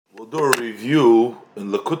do a review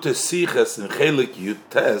in Lakute Siches in Chelik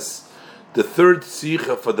Yutes, the third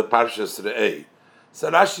Sicha for the Parshas Re'eh.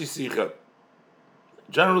 Sarashi Sicha.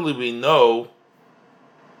 Generally, we know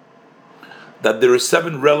that there are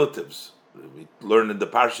 7 relatives. We learn in the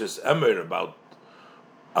Parshas Emir about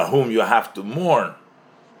whom you have to mourn: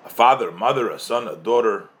 a father, a mother, a son, a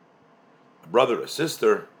daughter, a brother, a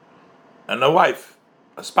sister, and a wife,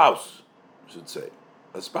 a spouse, I should say,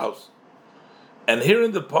 a spouse. And here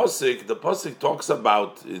in the Pasuk talks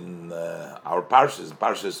about in our Parshas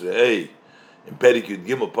Re'eh, in Perik Yud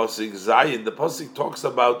Gimel Pasuk Zayin, the Pasuk talks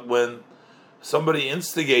about when somebody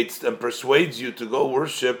instigates and persuades you to go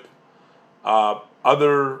worship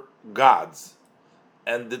other gods.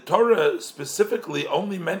 And the Torah specifically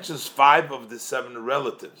only mentions 5 of the 7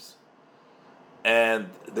 relatives. And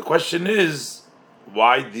the question is,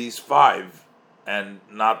 why these 5 and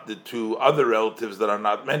not the 2 other relatives that are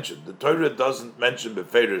not mentioned? The Torah doesn't mention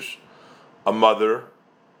Beferish, a mother,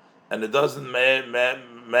 and it doesn't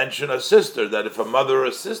mention a sister, that if a mother or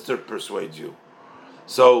a sister persuades you.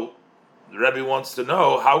 So the Rebbe wants to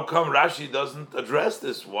know, how come Rashi doesn't address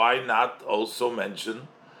this? Why not also mention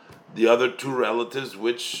the other 2 relatives,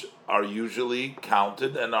 which are usually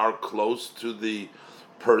counted and are close to the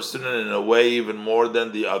person, and in a way even more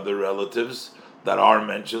than the other relatives that are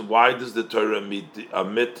mentioned? Why does the Torah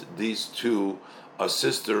omit these 2, a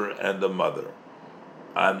sister and a mother?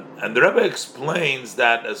 And the Rebbe explains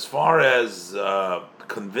that as far as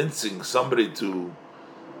convincing somebody to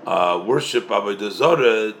worship Avodah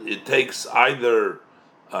Zarah, it takes either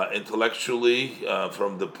intellectually,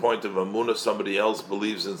 from the point of Amunah, somebody else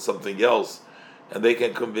believes in something else, and they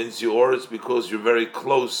can convince you, or it's because you're very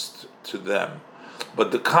close to them.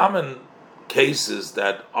 But the common cases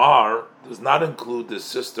that does not include the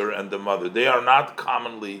sister and the mother. They are not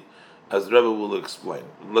commonly, as the Rebbe will explain.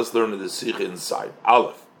 Let's learn the Sikha inside.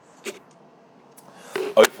 Aleph.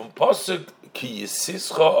 From Pasuk ki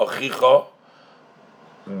yisischa achicha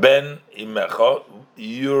ben imecha,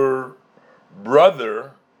 your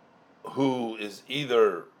brother, who is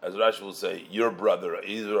either, as Rashi will say, your brother,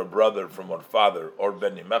 either a brother from one father, or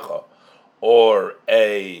ben imecha, or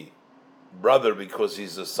a brother because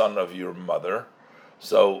he's the son of your mother.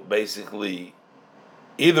 So basically,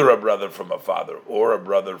 either a brother from a father or a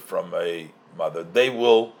brother from a mother, they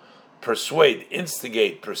will persuade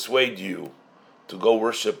you to go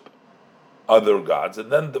worship other gods.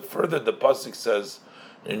 And then the pasuk says,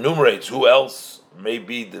 enumerates who else may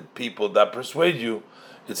be the people that persuade you.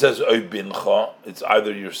 It says, oy bincha, it's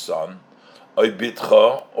either your son, oy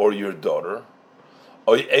bitcha, or your daughter,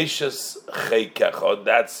 oy eshes cheikecha,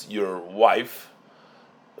 that's your wife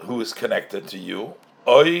who is connected to you,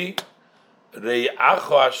 oy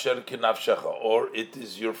re'acha asher kinafshecha, or it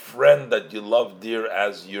is your friend that you love dear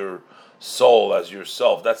as your soul, as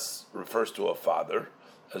yourself. That refers to a father,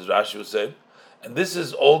 as Rashi was saying. And this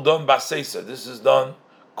is all done baseisa. This is done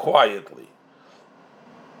quietly.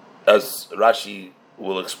 As Rashi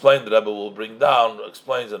will explain, the Rebbe will bring down,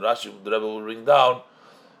 explains, and the Rebbe will bring down,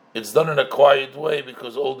 it's done in a quiet way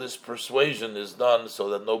because all this persuasion is done so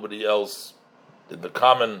that nobody else, in the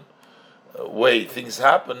common way things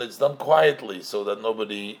happen, it's done quietly so that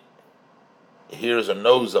nobody hears or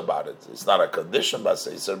knows about it. It's not a condition,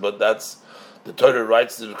 but that's, the Torah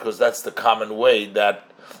writes it because that's the common way that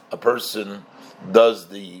a person does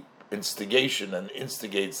the instigation and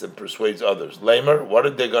instigates and persuades others. Lamer, what are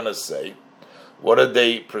they going to say? What are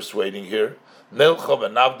they persuading here? Let's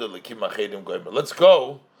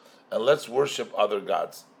go and let's worship other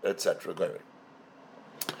gods, etc.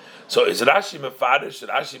 So is Rashi mefarish?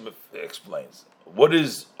 Rashi explains. What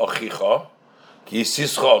is achicha? Ki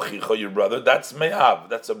yisischa achicha, your brother. That's me'av.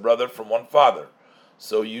 That's a brother from one father.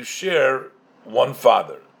 So you share one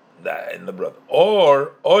father in the brother.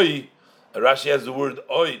 Or oi. Rashi has the word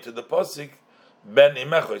oi to the pasuk ben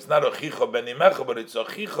imecha. It's not achicha ben imecha, but it's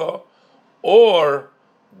achicha or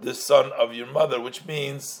the son of your mother, which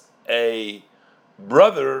means a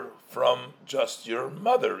brother from just your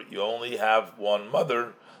mother. You only have one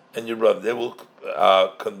mother and your brother. They will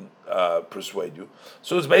persuade you.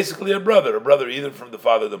 So it's basically a brother either from the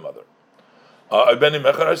father or the mother. Ben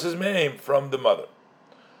imecha says me'im, from the mother.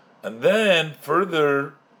 And then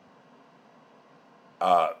further,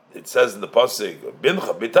 it says in the pasuk,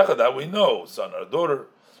 bincha bitacha, that we know, son or daughter,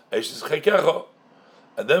 eshes chekecha,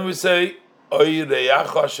 and then we say, oy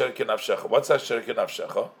reyacha asher kenafshecha. What's asher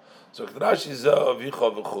kenafshecha? So Rashi is avicha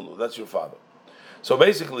v'chulu. That's your father. So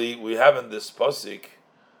basically, we have in this pasuk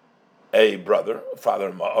a brother,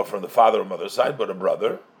 or from the father or mother side, but a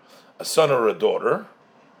brother, a son or a daughter,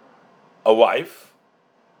 a wife,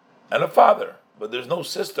 and a father. But there's no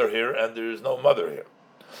sister here, and there is no mother here.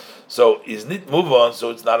 So is nit move on,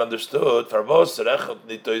 so it's not understood. Why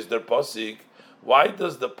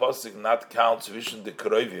does the posik not count zwischen the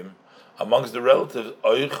kroivim amongst the relatives?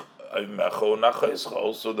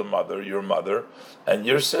 Also the mother, your mother, and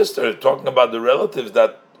your sister. Talking about the relatives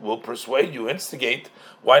that will persuade you, instigate.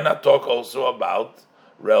 Why not talk also about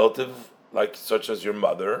relative like such as your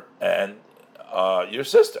mother and your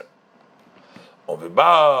sister?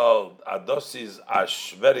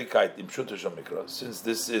 Since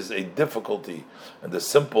this is a difficulty and the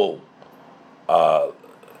simple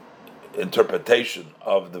interpretation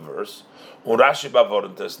of the verse,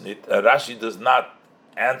 Rashi does not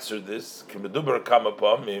answer this.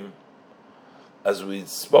 As we've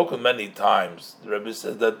spoken many times, the Rebbe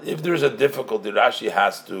says that if there's a difficulty, Rashi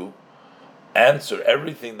has to answer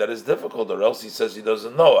everything that is difficult, or else he says he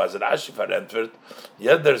doesn't know. As Rashi verantwortet,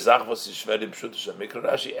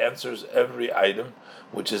 Rashi answers every item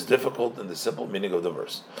which is difficult in the simple meaning of the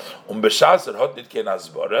verse. And what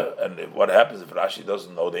happens if Rashi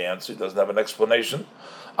doesn't know the answer? He doesn't have an explanation.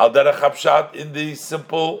 In the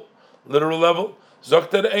simple literal level,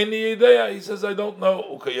 he says, I don't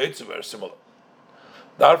know. Very similar.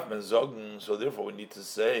 So therefore we need to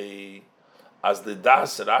say, as the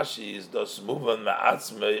das Rashi is das muvan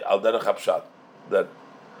ma'atzmei al derech hapshat, that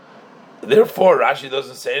therefore Rashi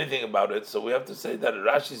doesn't say anything about it, so we have to say that in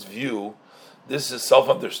Rashi's view, this is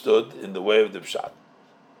self-understood in the way of the pshat.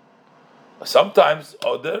 Sometimes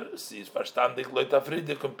other is verstandig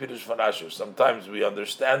loitafridik computer von Rashi. Sometimes we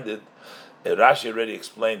understand it. Rashi already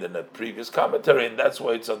explained in a previous commentary, and that's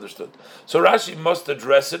why it's understood. So Rashi must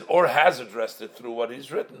address it, or has addressed it through what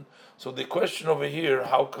he's written. So the question over here: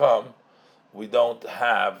 how come we don't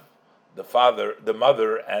have the father, the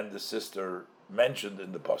mother, and the sister mentioned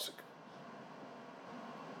in the pasuk?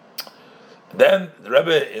 Then the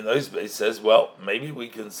Rebbe in Oizbei says, well, maybe we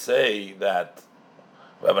can say that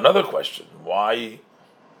we have another question. Why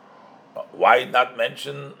not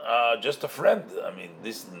mention just a friend? I mean,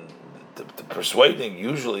 this the persuading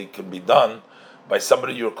usually can be done by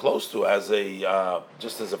somebody you're close to, as a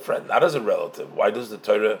just as a friend, not as a relative. Why does the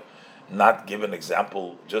Torah not give an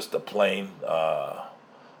example, just a plain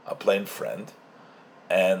friend?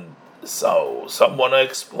 And so some want to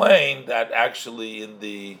explain that actually in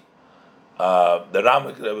the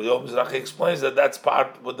Ramak, Rebbe Yoel Mizrachi explains that that's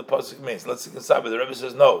part what the pasuk means. Let's see inside, but the Rebbe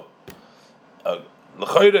says no.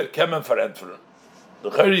 L'chayre kemen farentfer.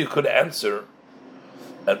 L'chayre you could answer,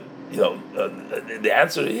 and the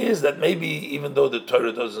answer is that maybe even though the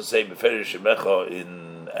Torah doesn't say beferish shemecha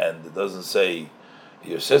and it doesn't say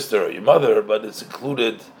your sister or your mother, but it's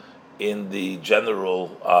included in the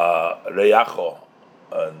general reyacho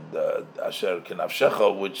and asher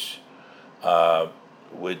kenafshecha,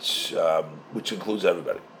 which includes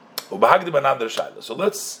everybody. So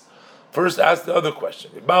let's first ask the other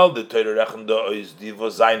question.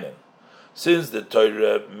 Since the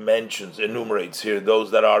Torah enumerates here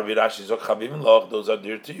those that are v'Rashi zok chavim loch, those are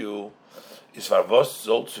dear to you,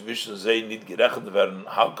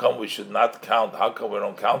 how come we should not count? How come we're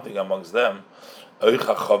not counting amongst them?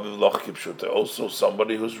 Also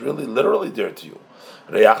somebody who's really literally dear to you.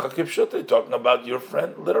 Talking about your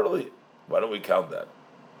friend literally. Why don't we count that?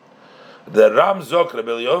 The Ram Zok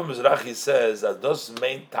Rebbe Yoel Mizrachi says that those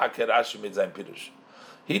main Take Rashi Midzayin Pirush.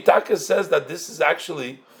 He Take says that this is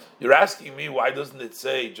actually, you're asking me why doesn't it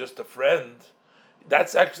say just a friend?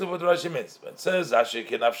 That's actually what Rashi means. When it says Asher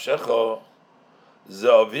Kenafshecho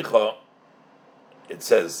Ze'avicho, it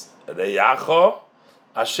says Reyacho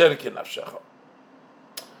Asher Kenafshecho.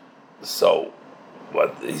 So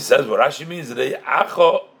what he says, what Rashi means,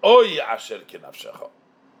 Reyacho Oy Asher Kenafshecho.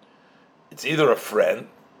 It's either a friend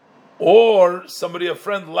or somebody, a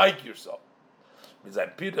friend like yourself. We're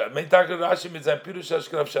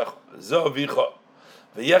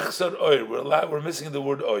missing the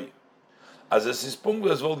word oy. As a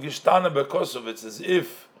sispungas wohl gestanden bekosov, it's as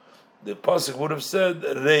if the pasuk would have said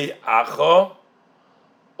rei acho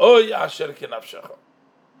oy asher kenafshecha,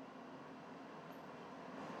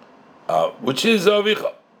 which is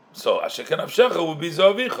zovicha. So asher kenafshecha would be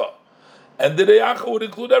zovicha. And the reyacha would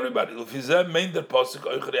include everybody. And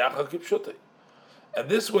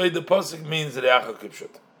this way, the pasuk means reyacha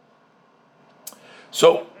kipshut.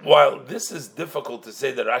 So while this is difficult to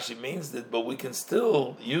say that Rashi means it, but we can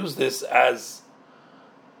still use this as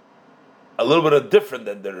a little bit of different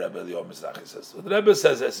than the Rebbe Yoel Mizrachi says. What the Rebbe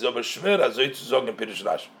says is the way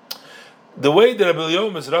the Rebbe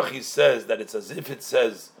Yoel Mizrachi says that it's as if it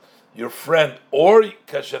says your friend or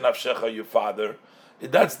kashen avshecha, your father.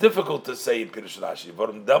 That's difficult to say in Pirush Rashi.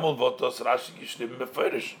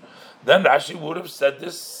 Then Rashi would have said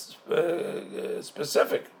this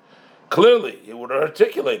specific. Clearly, he would have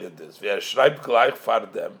articulated this.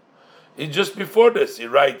 He just before this, he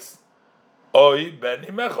writes, Oi ben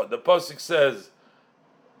imecho. The pasuk says,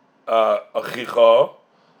 Achicha,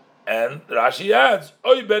 and Rashi adds,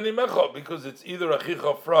 Oi ben imecho, because it's either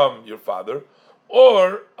Achicha from your father,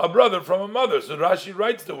 or a brother from a mother. So Rashi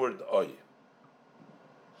writes the word Oi.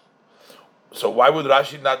 So why would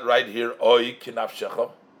Rashi not write here Oi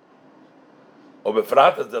kinafshecha? Or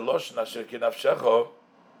befrat as the loshon asher kinafshecha,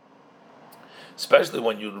 especially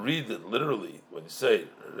when you read it literally, when you say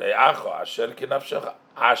Re'acha asher kinafshecha,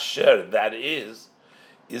 asher, that is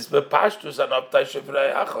bepashtus an optai shef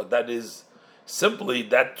Re'acha. That is simply,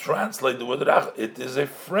 that translate the word Re'acha. It is a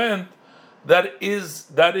friend that is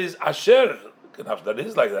asher. That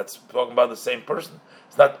is like, that's talking about the same person.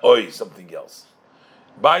 It's not Oi, something else.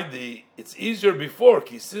 It's easier before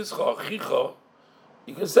kisischa achicha.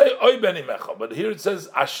 You can say Oi ben imecha, but here it says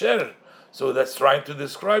asher, so that's trying to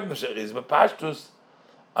describe the is bepashtus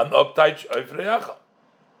an optaich oifreyacha.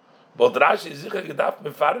 But Rashi zicher gedaf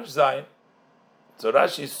mefarish zayin. So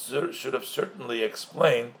Rashi should have certainly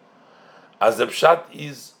explained as the pshat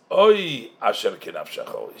is Oi asher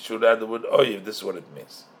kinafshecha. He should add the word Oi if this is what it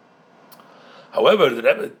means. However, the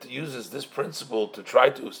Rebbe uses this principle to try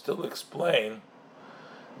to still explain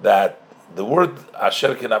that the word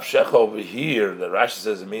asher kinafshecha over here, that Rashi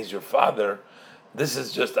says it means your father, this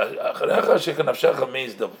is just asher kinafshecha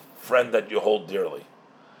means the friend that you hold dearly.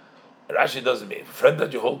 Rashi doesn't mean friend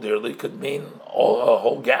that you hold dearly could mean a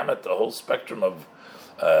whole gamut, a whole spectrum of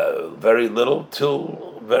very little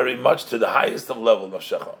till very much to the highest of level of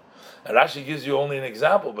shecha. And Rashi gives you only an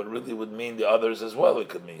example, but really would mean the others as well. It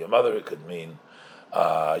could mean your mother, it could mean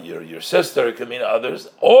your sister, it could mean others,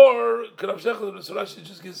 or kinafshecha. So Rashi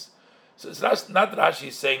just gives. So it's not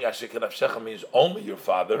Rashi saying asher kinafshecha means only your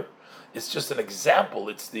father. It's just an example.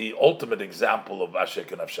 It's the ultimate example of asher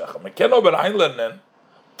kinafshecha.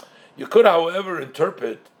 You could, however,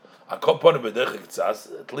 interpret at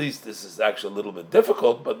least this is actually a little bit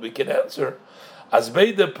difficult, but we can answer as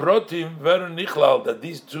beide protim ver nichlal, that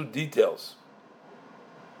these two details,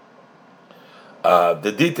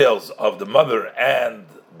 the details of the mother and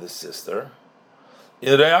the sister,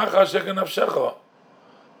 in re'acha she'ken nafshecha,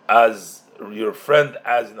 as your friend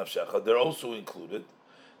as in nafshecha, they're also included.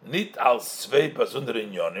 Nit al svei pasundar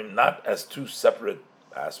inyonim, not as two separate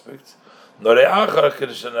aspects. When it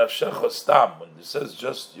says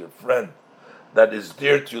just your friend that is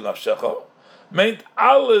dear to you, nafshecha, meant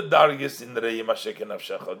alle dargis in re'im asheken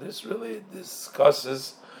nafshecha. This really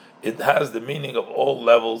discusses, it has the meaning of all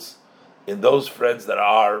levels in those friends that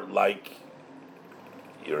are like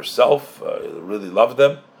yourself, you really love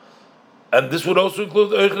them. And this would also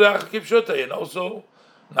include and also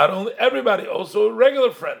not only everybody, also a regular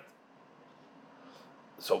friend.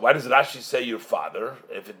 So why does Rashi say your father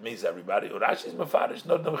if it means everybody? Rashi is mefarish,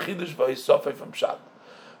 not the chidush v'hisofei from pshat.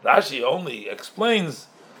 Rashi only explains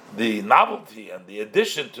the novelty and the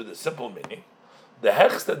addition to the simple meaning. The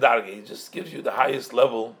hechste darge just gives you the highest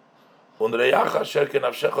level. That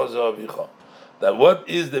what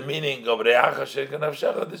is the meaning of re'acha she'ken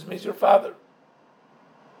nafshecha? This means your father.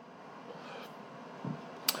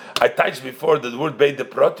 I touched before that the word beid the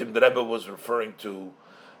protim, the Rebbe was referring to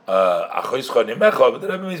achoischa nimecha, but the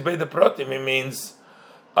Rebbe means beid the protim. It means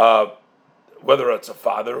whether it's a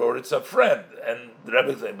father or it's a friend. And the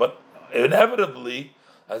Rebbe saying, but inevitably,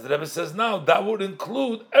 as the Rebbe says now, that would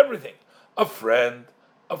include everything: a friend,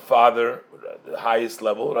 a father, the highest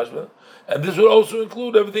level, and this would also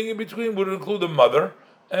include everything in between. Would include a mother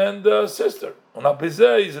and a sister.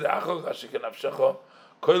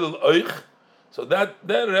 So that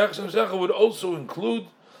then reaction would also include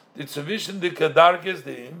the tzavishim, the kadarkes,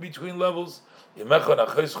 the in between levels, your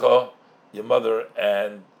mother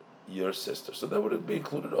and your sister. So that would be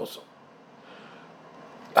included also.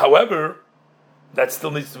 However, that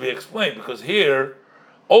still needs to be explained, because here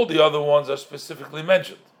all the other ones are specifically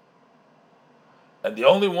mentioned, and the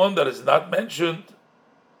only one that is not mentioned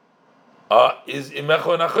is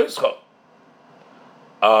imecho and achoischa,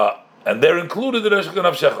 and they're included in Reshek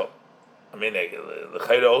Nafshecha. I mean,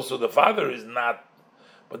 also the father is not,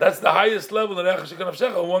 but that's the highest level in Reshek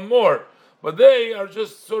Nafshecha. One more, but they are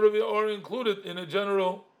just sort of are included in a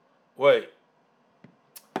general way.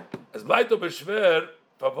 As Blaito Beshver.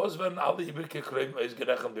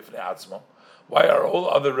 Why are all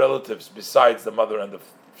other relatives besides the mother and the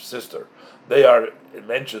sister? They are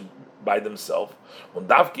mentioned by themselves. And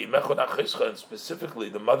specifically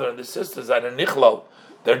the mother and the sisters are in Nichlal.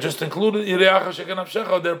 They're just included in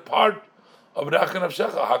they're part of Re'acha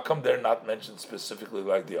Nafshecha. How come they're not mentioned specifically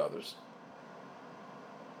like the others?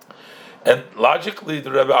 And logically,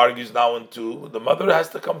 the Rebbe argues now into the mother has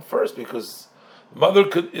to come first because the mother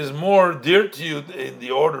is more dear to you in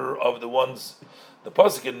the order of the ones the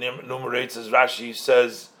pasuk enumerates, as Rashi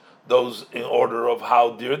says, those in order of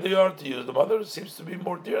how dear they are to you. The mother seems to be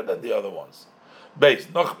more dear than the other ones. Beis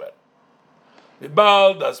Nochber.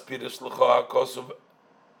 Vibal das Pirish L'cha HaKosuv.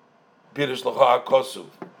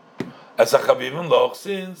 As a Chavivim Loch,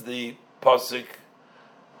 since the pasuk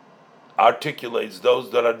articulates those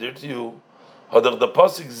that are dear to you, Hodach the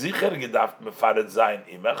pasuk zicher gedaft mefaret zayin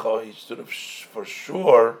imecha. He should have for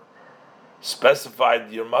sure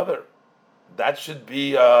specified your mother. That should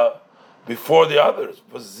be before the others.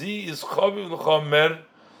 Vazi is chaviv l'chomer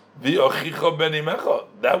v'ochicha ben imecha.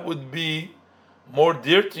 That would be more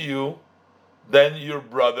dear to you than your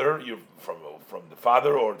brother. You from the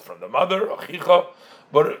father or from the mother. Ochicha,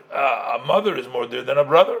 but a mother is more dear than a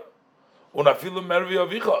brother. Unafilu mervi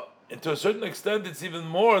avicha. And to a certain extent, it's even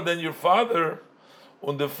more than your father.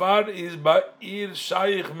 Und der Far is bei ihr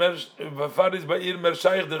shaykh mer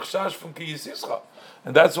shaykh der chash from ki yisischa.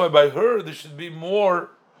 And that's why by her there should be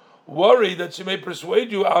more worry that she may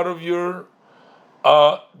persuade you out of your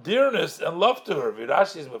dearness and love to her.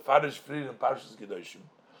 Rashi is mefarish fried in Parshas Kedoshim,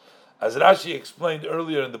 as Rashi explained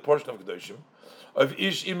earlier in the portion of Kedoshim, of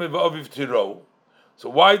ish ime v'aviv tiro. So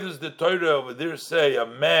why does the Torah over there say a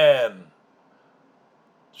man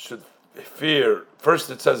should fear? First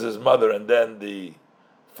it says his mother and then the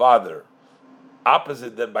father.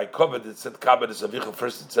 Opposite then by Kovet it said Kabed is Avicha.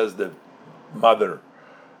 First it says the mother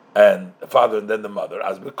and the father and then the mother.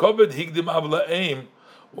 As by Kovet higdim avla aim.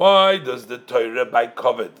 Why does the Torah by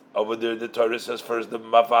Kovet over there? The Torah says first the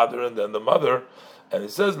father and then the mother, and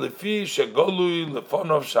it says Lefi shegolui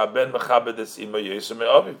lefonov shaben mechabed es ima yesem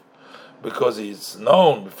aviv, because it's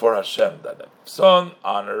known before Hashem that the son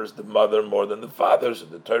honors the mother more than the father. So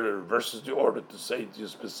the Torah reverses the order to say to you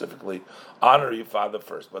specifically, honor your father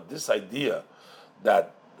first. But this idea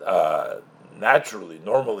that naturally,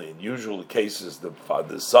 normally, in usual cases, the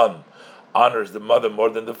son honors the mother more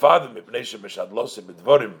than the father, as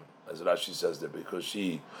Rashi says there, because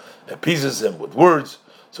she appeases him with words,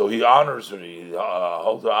 so he honors her, he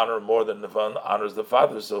holds the honor more than the son honors the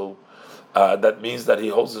father, so that means that he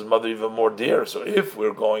holds his mother even more dear. So if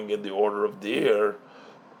we're going in the order of dear,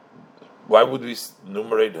 why would we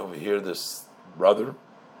enumerate over here this brother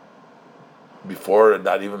before and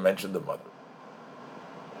not even mention the mother?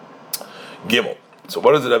 Gimel. So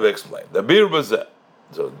what does the Rebbe explain? The bir bazeh.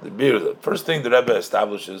 So the first thing the Rebbe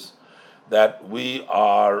establishes that we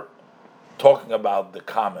are talking about the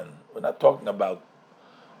common. We're not talking about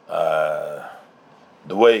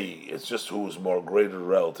the way it's just who is more greater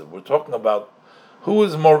relative. We're talking about who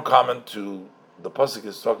is more common to the pasuk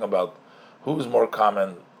is talking about who is more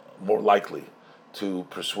common, more likely to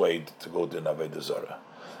persuade to go to Avodah Zarah.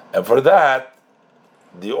 And for that,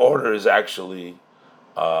 the order is actually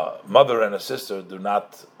mother and a sister do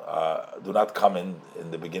not come in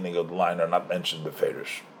the beginning of the line, are not mentioned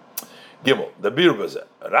beferish. Gimel, the bir bazeh.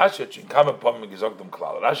 Rashi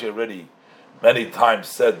already many times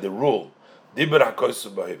said the rule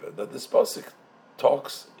that this pasuk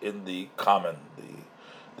talks in the common.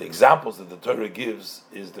 The examples that the Torah gives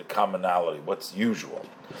is the commonality, what's usual.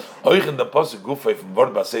 Within this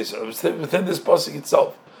pasuk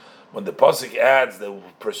itself, when the pasuk adds, they will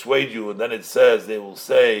persuade you, and then it says they will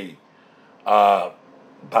say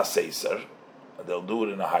baseiser, and they'll do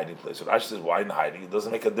it in a hiding place. So Rashi says, why in hiding? It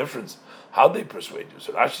doesn't make a difference how they persuade you.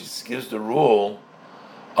 So Rashi gives the rule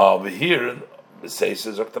over here,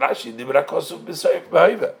 baseiser Rashi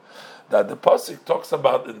that the pasuk talks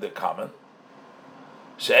about in the common,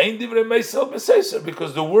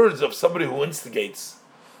 because the words of somebody who instigates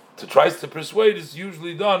tries to persuade is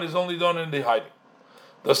only done in the hiding.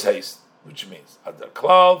 Thus haste, which means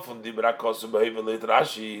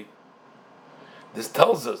this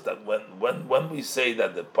tells us that when we say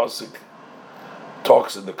that the pasuk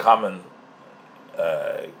talks in the common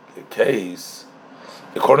case,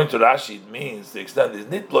 according to Rashi, it means the extent is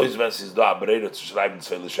nit blois wenn es da beredet zu schreiben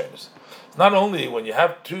zwei Lashonos. It's not only when you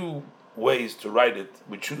have two ways to write it,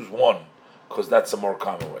 we choose one because that's a more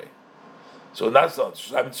common way. So that's not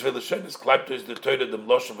schreiben zwei Lashonos. Klaibt is the Torah dem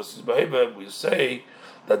Loshen was behave. We say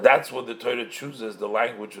that that's what the Torah chooses. The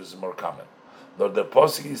language is more common. But the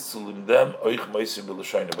pasuk is tzulim them oich meisim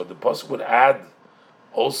b'Lashonos. But the pasuk would add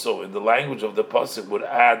also in the language of the pasuk would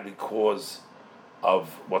add because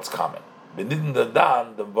of what's common. As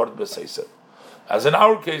in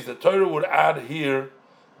our case, the Torah would add here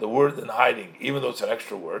the word in hiding, even though it's an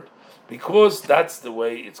extra word, because that's the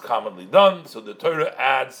way it's commonly done. So the Torah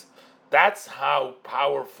adds. That's how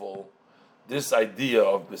powerful this idea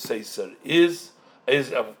of Beseiser is,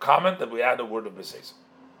 is a comment that we add a word of Beseisa.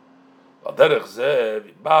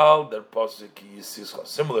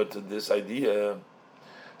 Similar to this idea,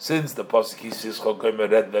 since the pasuk Yisischa Gomer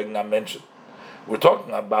Red Vegna mentioned, we're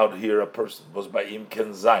talking about here a person was by Im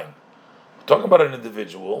Ken Zayin. We're talking about an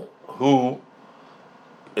individual who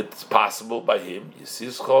it's possible by him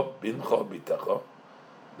Yisischa Bincha Bitacha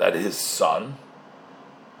that his son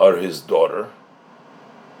or his daughter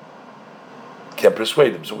can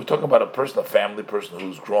persuade him. So we're talking about a person, a family person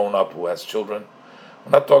who's grown up, who has children.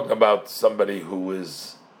 We're not talking about somebody who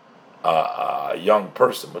is a young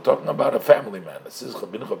person. We're talking about a family man.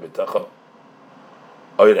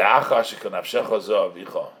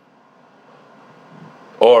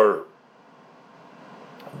 Or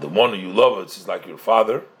the one who you love, it's like your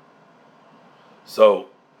father. So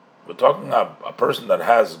we're talking about a person that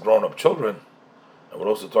has grown-up children, and we're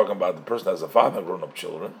also talking about the person that has a father and grown-up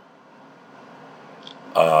children.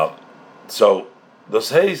 So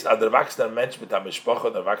das heißt, der erwachsene Mensch mit einer Mishpacha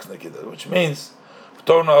und erwachsene Kinder, which means a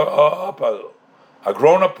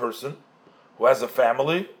grown-up person who has a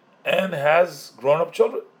family and has grown-up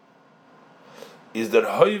children. Is der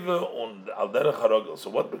Hoive und al derech harogel. So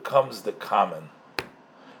what becomes the common?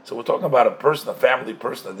 So we're talking about a person, a family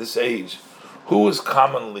person at this age, who is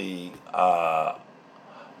commonly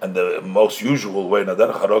and the most usual way, na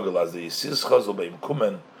derech harogel, as the Yisis Chazal Beim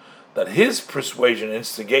Kumen, that his persuasion,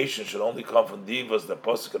 instigation should only come from divas, the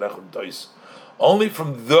pasuk Rechon Tois, only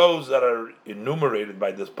from those that are enumerated by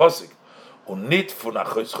this pasuk,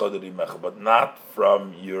 but not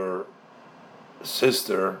from your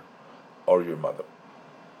sister or your mother.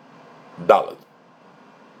 Dalet.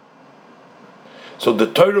 So the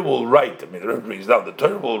Torah will write. It brings down the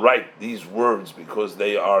Torah will write these words because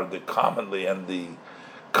they are the commonly and the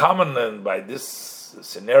common. And by this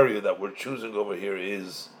scenario that we're choosing over here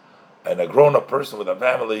is a grown-up person with a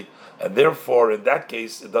family, and therefore in that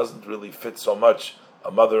case it doesn't really fit so much a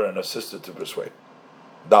mother and a sister to persuade.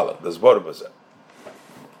 Dalet. That's Borobazeh.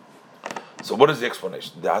 So what is the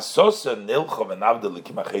explanation?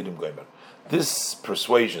 This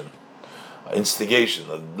persuasion,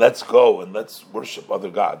 instigation, let's go and let's worship other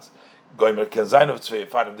gods.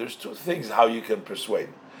 There's two things how you can persuade.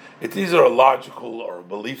 It's either a logical or a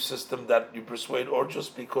belief system that you persuade, or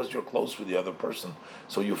just because you're close with the other person,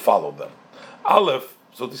 so you follow them. Aleph,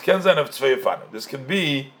 so this can This can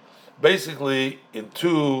be basically in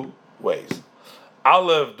two ways.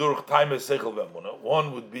 Aleph durch time seichel ve'emunah.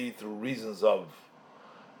 One would be through reasons of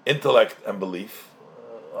intellect and belief,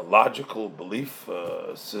 a logical belief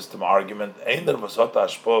system argument. If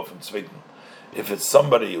it's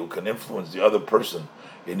somebody who can influence the other person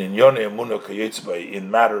in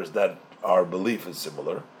matters that our belief is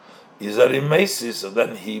similar, is that in Macy, so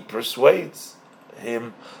then he persuades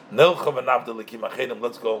him, let's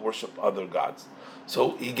go and worship other gods.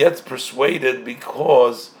 So he gets persuaded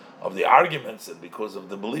because of the arguments and because of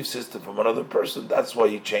the belief system from another person. That's why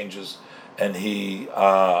he changes and he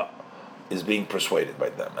is being persuaded by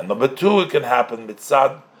them. And number two, it can happen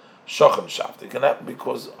mitzad shochenshaft. It can happen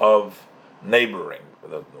because of neighboring.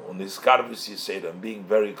 On this karvis you say them being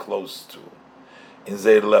very close to in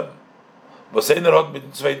Zeir Leben. But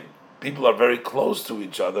people are very close to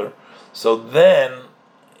each other, so then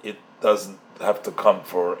it doesn't have to come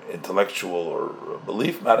for intellectual or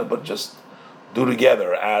belief matter, but just do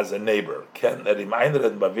together as a neighbor.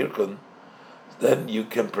 Then you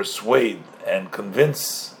can persuade and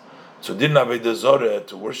convince to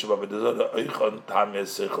worship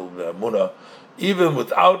even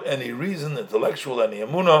without any reason, intellectual, any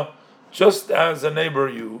emunah, just as a neighbor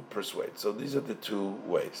you persuade. So these are the two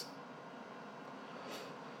ways.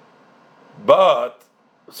 But,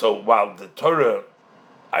 so while the Torah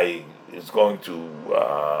is going to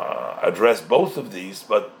address both of these,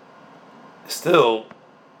 but still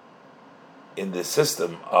in the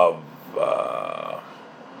system of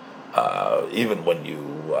even when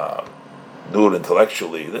you do it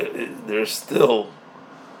intellectually, there's still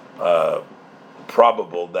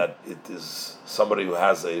probable that it is somebody who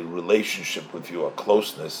has a relationship with you, a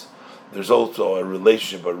closeness. There's also a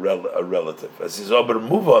relationship, a relative. As his aber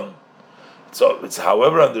move on, so it's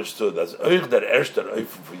however understood as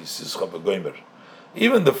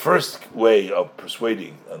even the first way of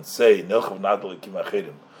persuading and say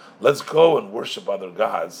let's go and worship other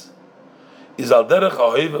gods is al derech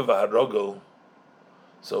ha'oheva v'harogel.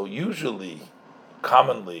 So usually,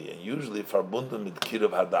 commonly, and usually verbunden mit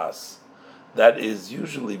kiruv hadas, that is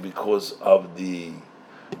usually because of the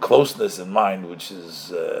closeness in mind, which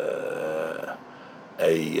is a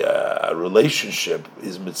relationship,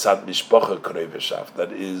 is mitzad mishpacha kreveshaft,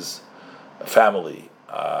 that is family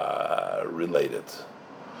related.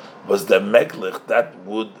 was the meglich that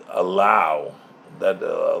would allow, that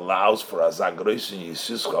allows for Azagrois and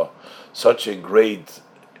Yisischa such a great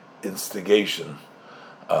instigation,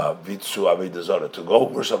 Vitzu Avodah Zarah, to go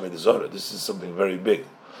worship Avodah Zarah. This is something very big.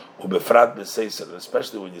 Ubefrat B'Seiser,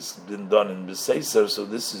 especially when it's been done in B'Seiser, so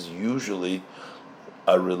this is usually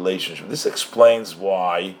a relationship. This explains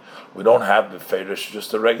why we don't have B'Ferish,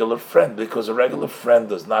 just a regular friend, because a regular friend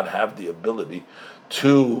does not have the ability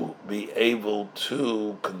to be able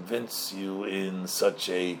to convince you in such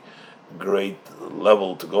a great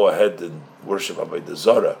level to go ahead and worship Avodah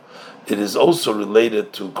Zarah. It is also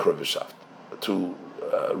related to Krivashaft, to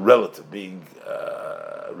relative, being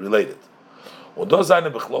related. These are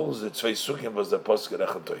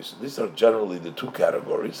generally the two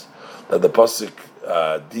categories that the pasuk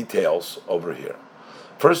details over here.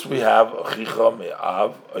 First, we have Achicha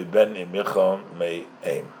me'av, ben imicha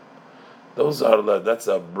me'em. That's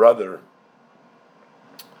a brother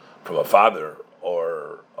from a father,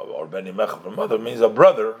 or ben imecha from a mother, means a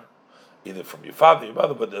brother, either from your father, your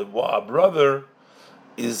mother, but a brother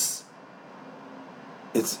is.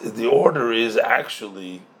 The order is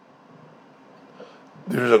actually,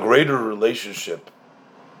 there's a greater relationship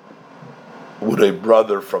with a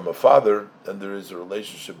brother from a father than there is a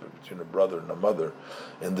relationship between a brother and a mother,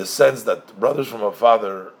 in the sense that brothers from a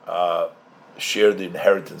father share the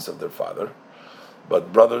inheritance of their father,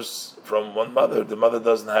 but brothers from one mother, the mother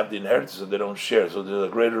doesn't have the inheritance, so they don't share. So there's a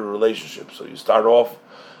greater relationship. So you start off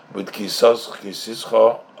with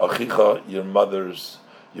kisischa, achicha,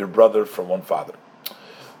 your brother from one father.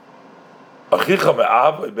 Achicha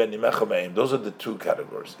me'av, ben imecha me'em. Those are the two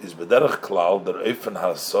categories. Is b'derech klal der ofen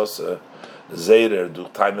hasose zeirer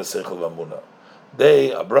durch taime seichel v'amuna.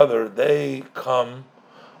 A brother, they come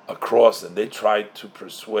across and they try to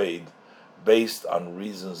persuade based on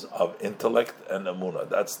reasons of intellect and amuna.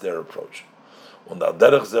 That's their approach. Und al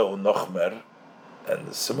derech zeh noch mer,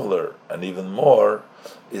 and similar and even more,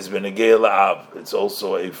 is benegei la'av. It's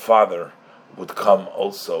also a father would come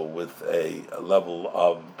also with a level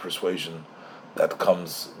of persuasion that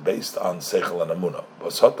comes based on seichel and amuna.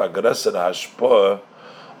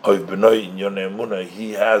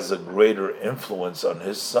 He has a greater influence on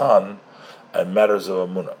his son and matters of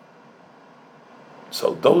amuna.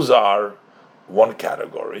 So those are one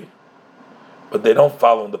category, but they don't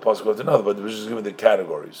follow in the pasuk of another. But we're just giving the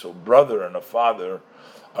category. So brother and a father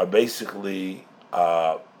are basically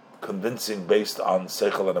convincing based on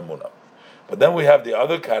seichel and amuna. But then we have the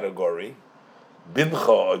other category, bincha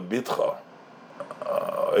or bitcha,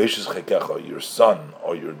 your son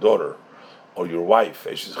or your daughter or your wife,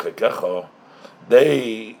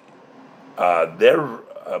 they their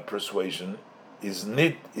persuasion is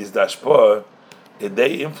dashpa.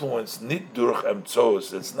 They influence nit durch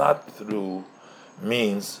emtzos. It's not through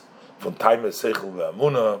means from time seichel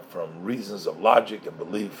ve'amuna, from reasons of logic and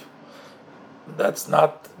belief. That's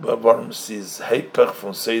not what one sees heipech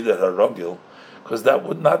from seder harogil, because that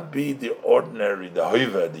would not be the ordinary, the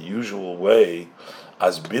hoiva, the usual way,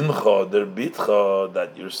 as bincha der bitcha,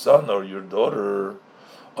 that your son or your daughter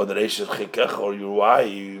or the reishes chikech or your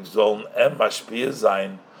wife zoln em mashpia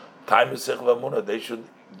zayin time seichel ve'amuna. They should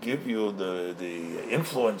give you the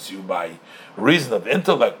influence you by reason of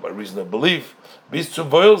intellect, by reason of belief, bis zu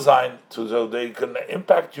voil sein, so they can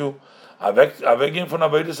impact you avegin von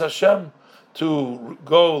avodas Hashem, to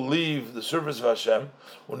go leave the service of Hashem,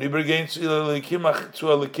 and to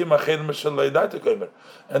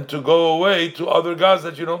go away to other gods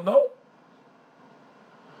that you don't know.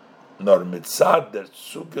 Nor mitzad der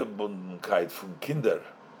Zugebundenkeit von Kinder.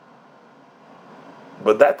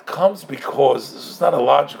 But that comes because this is not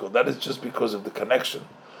illogical. That is just because of the connection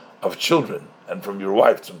of children, and from your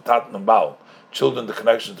wife, from Tat and Baal, children, the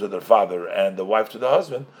connection to their father, and the wife to the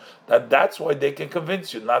husband. That's why they can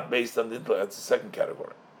convince you, not based on the intellect. That's the second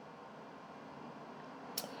category.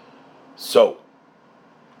 So,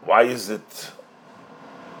 why is it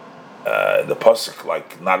the pasuk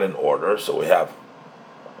like not in order? So we have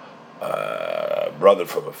brother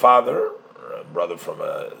from a father, brother from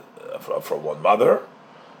one mother.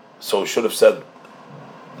 So we should have said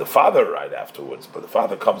the father right afterwards, but the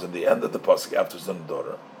father comes in the end of the pasuk after his own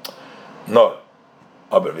daughter. No,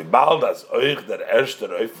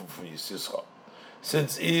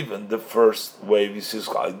 since even the first way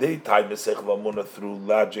Yisischa, they tie Mesech V'Amuna through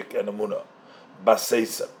logic and Amuna,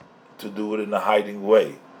 Baseisa, to do it in a hiding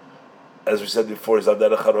way. As we said before, is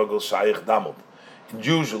Aderech HaRogel Shayich Damut.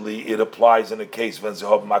 Usually it applies in a case when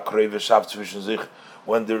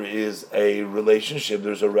when there is a relationship,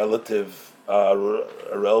 there's a relative,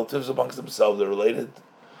 relatives amongst themselves, they're related.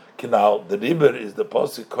 Kinal, the Riber is the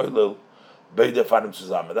Pasuk Koilel Beide Fanim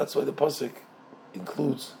Zusammen. That's why the Pasuk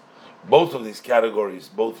includes both of these categories,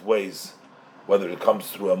 both ways, whether it comes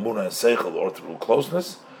through Amunah and Seichel or through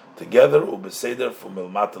closeness, together, Ubeseder from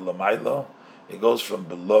Milmata Lamaila, it goes from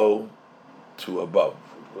below to above.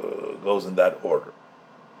 It goes in that order.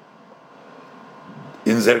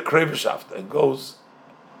 In Zer Kreveshaft, it goes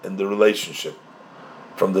in the relationship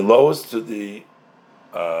from the lowest to the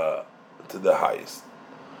highest.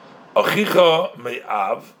 Achicha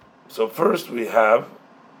me'av. So first we have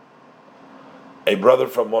a brother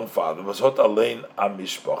from one father, Vashot Alein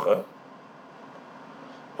Amishpacha,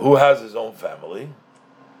 who has his own family.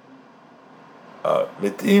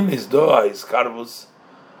 Mitim Izdo Ha'iskarvus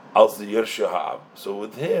als the Yersha Ha'av. So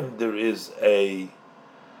with him there is a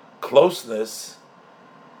closeness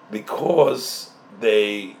because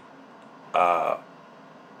they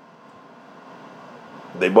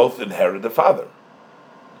both inherit the father.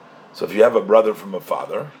 So if you have a brother from a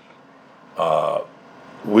father,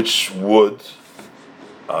 which would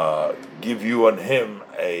give you and him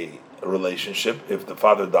a relationship if the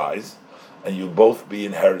father dies, and you both be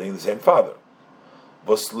inheriting the same father.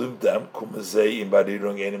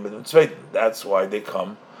 That's why they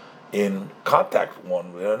come in contact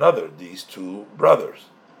one with another, these two brothers.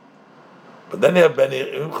 But then you have Beni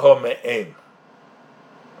Imcha Me'en.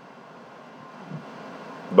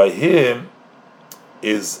 By him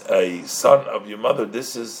is a son of your mother.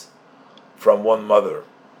 This is from one mother.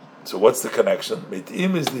 So what's the connection?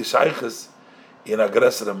 Mitim is the shaykhs in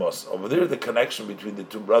agresremos. Over there, the connection between the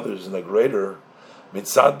two brothers is a greater.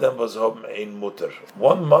 Mitzad dem vazhom ein mutter.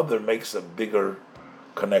 One mother makes a bigger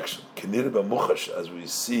connection. Kinir b'muchash, as we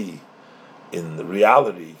see in the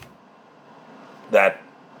reality, that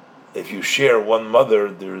if you share one mother,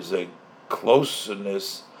 there's a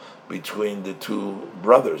closeness between the two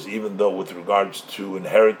brothers, even though with regards to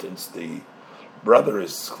inheritance, the brother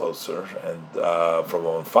is closer and from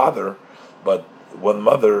one father, but one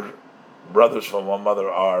mother, brothers from one mother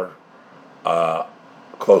are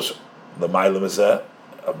closer. The Mailam is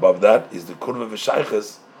above that is the Kurva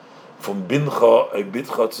V'Shayches from Bincha a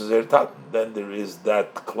Bitcha to Zer Tatan. Then there is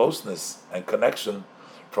that closeness and connection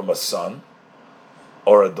from a son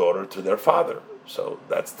or a daughter to their father. So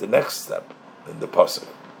that's the next step in the pasuk.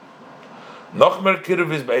 Nochmer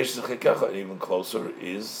Kirv is Be'eshes Chekecha, and even closer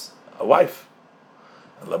is a wife.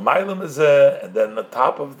 And then on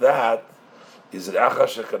top of that is Recha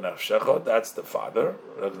Shekanafshecha, that's the father,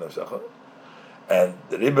 and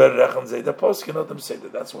the Riber Rechan Zayda Poskinot say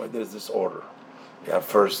that. That's why there's this order. You have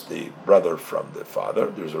first the brother from the father,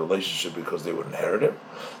 there's a relationship because they would inherit him.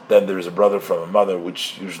 Then there's a brother from a mother,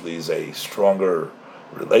 which usually is a stronger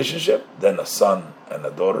relationship. Then a son and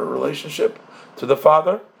a daughter relationship to the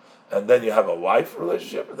father. And then you have a wife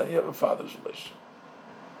relationship, and then you have a father's relationship.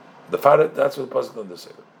 The father, that's what the pasuk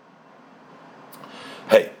understands.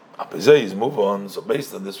 Hey, Apizayis, move on. So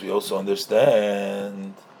based on this, we also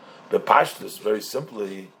understand the pashtus very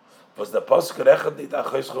simply. Was the pasuk rechet nit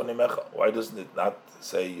achoischo nimecha? Why doesn't it not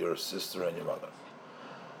say your sister and your mother?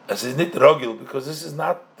 As is nit rogil, because this is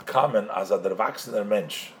not common as a derwachsener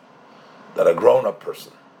mensch, that a grown-up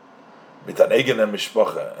person, mit an eigener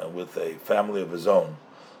mishpacha, and with a family of his own,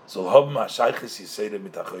 so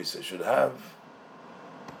should have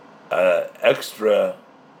extra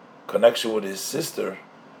connection with his sister.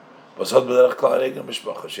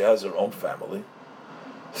 She has her own family,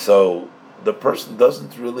 so the person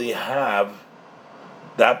doesn't really have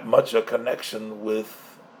that much a connection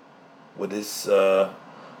with his sister.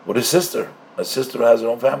 A sister has her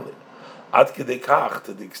own family. To the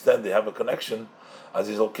extent they have a connection, as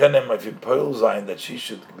he's okenem if in that she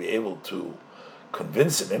should be able to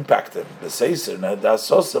convince him, impact him, to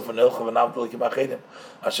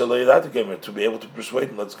be able to persuade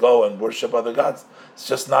him, let's go and worship other gods. It's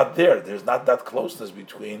just not there. There's not that closeness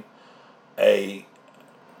between a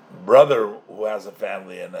brother who has a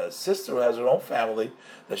family and a sister who has her own family,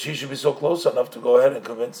 that she should be so close enough to go ahead and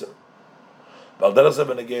convince him.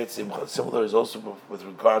 Similar is also with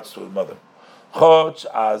regards to his mother.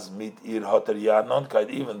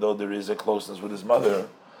 Even though there is a closeness with his mother,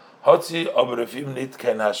 but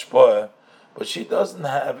she doesn't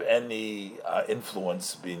have any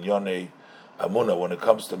influence being Yonei Amuna when it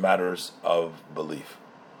comes to matters of belief.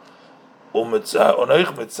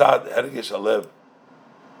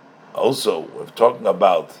 Also, we're talking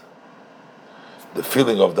about the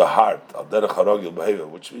feeling of the heart,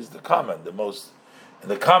 which is the common,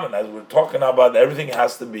 as we're talking about, everything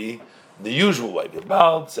has to be the usual way.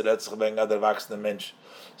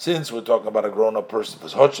 Since we're talking about a grown-up person,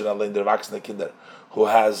 who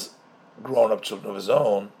has grown-up children of his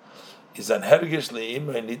own, then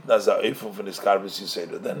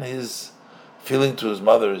his feeling to his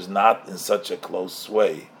mother is not in such a close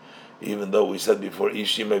way. even though we said before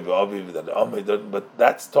Ishime V'aviv that but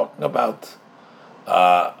that's talking about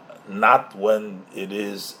not when it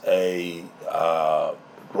is a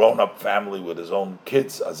grown-up family with his own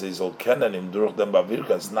kids. Azizol Kenanim Duruch Dem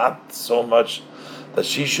Bavirka. It's not so much that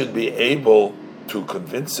she should be able to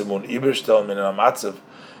convince him on Ibershtel Min Amatzev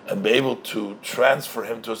and be able to transfer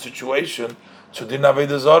him to a situation to din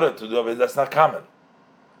Avodah Zarah, to do Avodah. That's not common.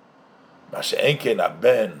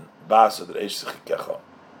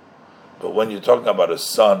 But when you're talking about a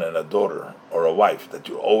son and a daughter or a wife that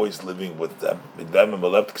you're always living with them,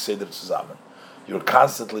 you're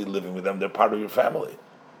constantly living with them, they're part of your family.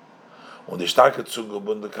 When die starke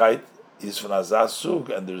Zugebundenkeit is von Azaz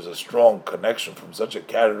and there's a strong connection from such a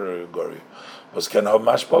category, was can have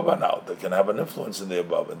mashpaba now, that can have an influence in the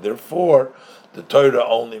above. And therefore, the Torah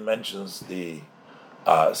only mentions the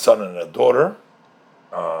son and a daughter,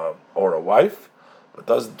 or a wife, but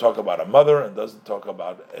doesn't talk about a mother and doesn't talk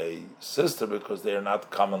about a sister, because they are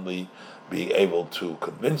not commonly being able to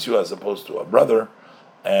convince you, as opposed to a brother,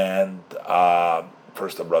 and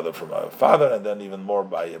first a brother from a father, and then even more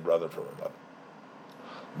by a brother from a mother.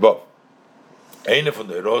 But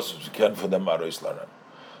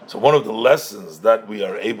so one of the lessons that we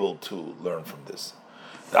are able to learn from this,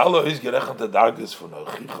 all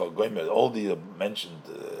the mentioned,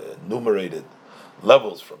 enumerated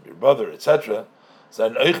levels from your brother, etc.,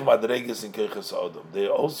 they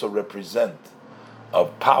also represent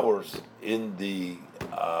of powers in the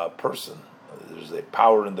person. There's a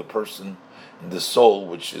power in the person, in the soul,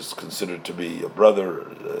 which is considered to be a brother,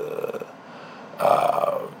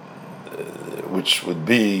 which would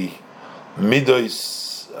be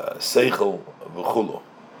midos, seichel, v'chulo,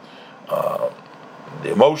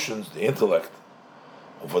 the emotions, the intellect.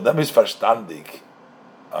 And for them is verstandig,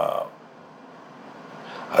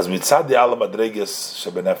 as mitzad de ala madreges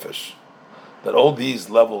shebenefesh, that all these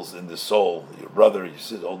levels in the soul, your brother, you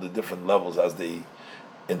see all the different levels as they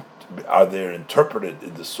are there interpreted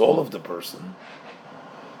in the soul of the person.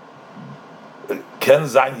 Ken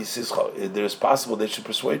zayin yisischa, it is possible they should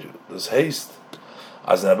persuade you. There's haste.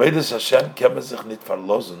 As an avodas Hashem kemen sich nit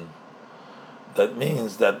verlosen. That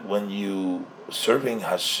means that when you serving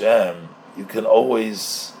Hashem, you can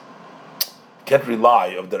always can't rely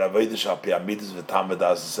of the avodas hapiamidas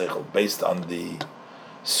v'tamadas seichel, based on the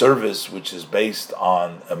service which is based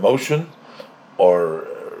on emotion or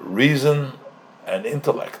reason and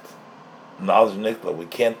intellect. Knowledge and intellect. We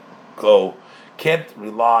can't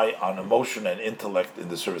rely on emotion and intellect in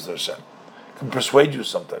the service of Hashem. It can persuade you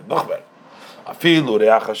sometimes.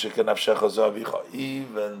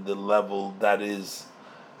 Even the level that is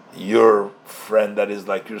your friend, that is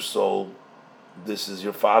like your soul, this is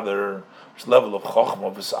your father, which level of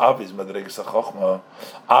Chokhmah, Av is Madreges HaChokhmah.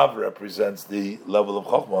 Av represents the level of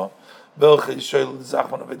Chokhmah.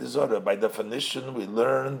 By definition, we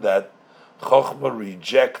learn that Chokhmah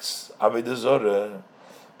rejects Avodah Zarah.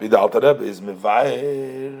 The Alter Rebbe is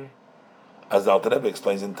Mevair, as the Alter Rebbe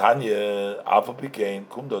explains in Tanya, Afa Pikein,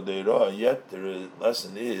 Kumdo Deira, yet the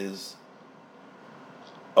lesson is,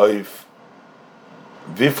 Oif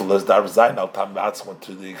Viflas Dar Zain Al Tam Batzman,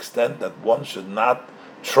 to the extent that one should not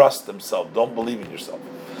trust himself, don't believe in yourself.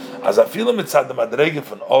 As I feel him inside the Madrege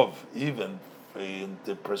from Ov, even in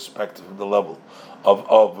the perspective of the level of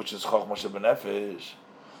Ov, which is Chokhmah Shebenefesh,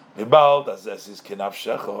 Vibald, as this is Kinaf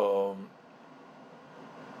Shechom,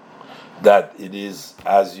 that it is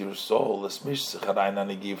as your soul,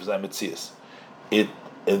 it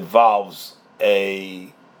involves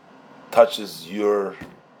touches your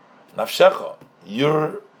nafshecha,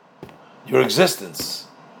 your existence.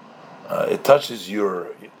 It touches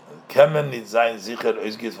your kemen nitzayin zicher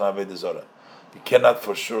oizgis from Avodah Zarah. You cannot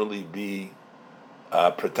for surely be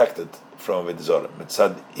protected from Avodah Zarah.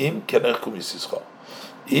 Mitzad im kenechkum yisischa.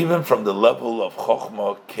 Even from the level of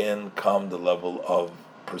chokhmah can come the level of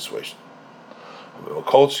persuasion.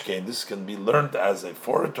 This can be learned as a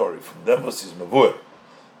foretory from them was his mavur,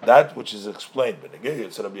 that which is explained as it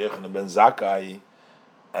relates to Rabbi Yochanan ben Zakkai.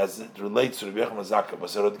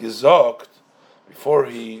 Before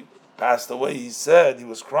he passed away, he said, he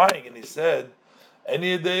was crying and he said, I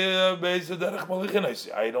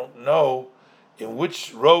don't know in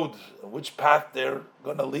which road, in which path they're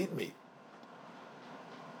going to lead me.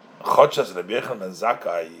 Chochas Rabbi Yochanan ben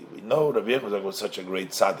Zakkai, we know Rabbi Yochanan ben Zakkai was such a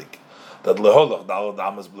great tzaddik that leholach dalad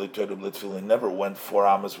amas b'lei Torah b'lei tefillin, never went 4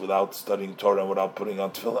 amas without studying Torah and without putting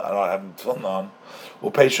on tefillin, without having tefillin on.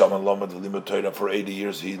 Upeisham and lomad v'limud Torah, for 80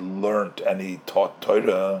 years he learned and he taught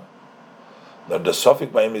Torah. Now the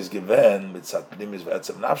suffix by him is given mitzat pnimis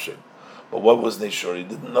v'etzem nafshim. But what was Neshor? He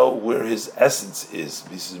didn't know where his essence is.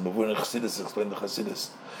 This is Mavur Chassidus explained the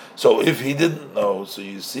Chassidus. So if he didn't know, so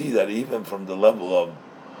you see that even from the level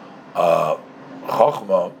of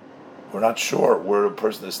Chachma, we're not sure where a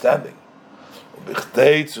person is standing. In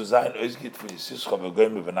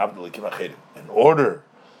order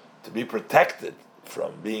to be protected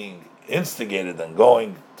from being instigated and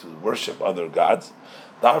going to worship other gods,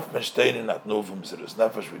 we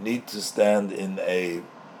need to stand in a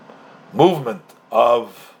movement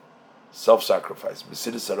of self-sacrifice,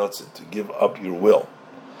 to give up your will.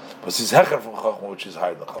 But which is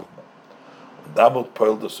higher than Chachma.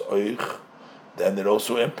 Then it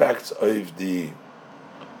also impacts on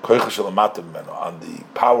the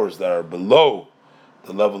powers that are below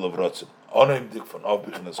the level of Ratzon.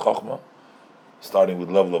 Starting with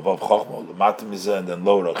level of Chachma, and then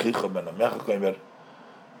lower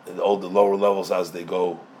all the lower levels as they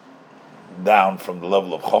go down from the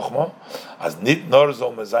level of Chokhmah, as nit nor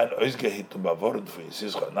zol mezayin oizgehitum bavorim for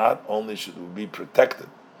Yisrael. Not only should we be protected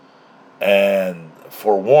and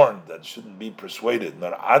forewarned that shouldn't be persuaded,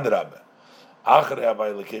 nor adrabe.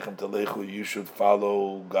 You should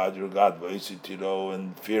follow God your God,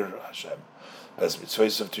 and fear Hashem. And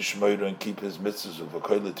keep His mitzvahs of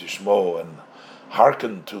Tishmo and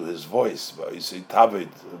hearken to His voice.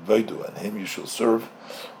 And Him you shall serve.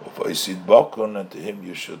 And to Him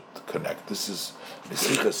you should connect. This is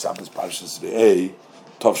Mesichas Shabbos Parshas Re'eh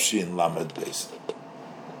Tovshin Lamed Beis.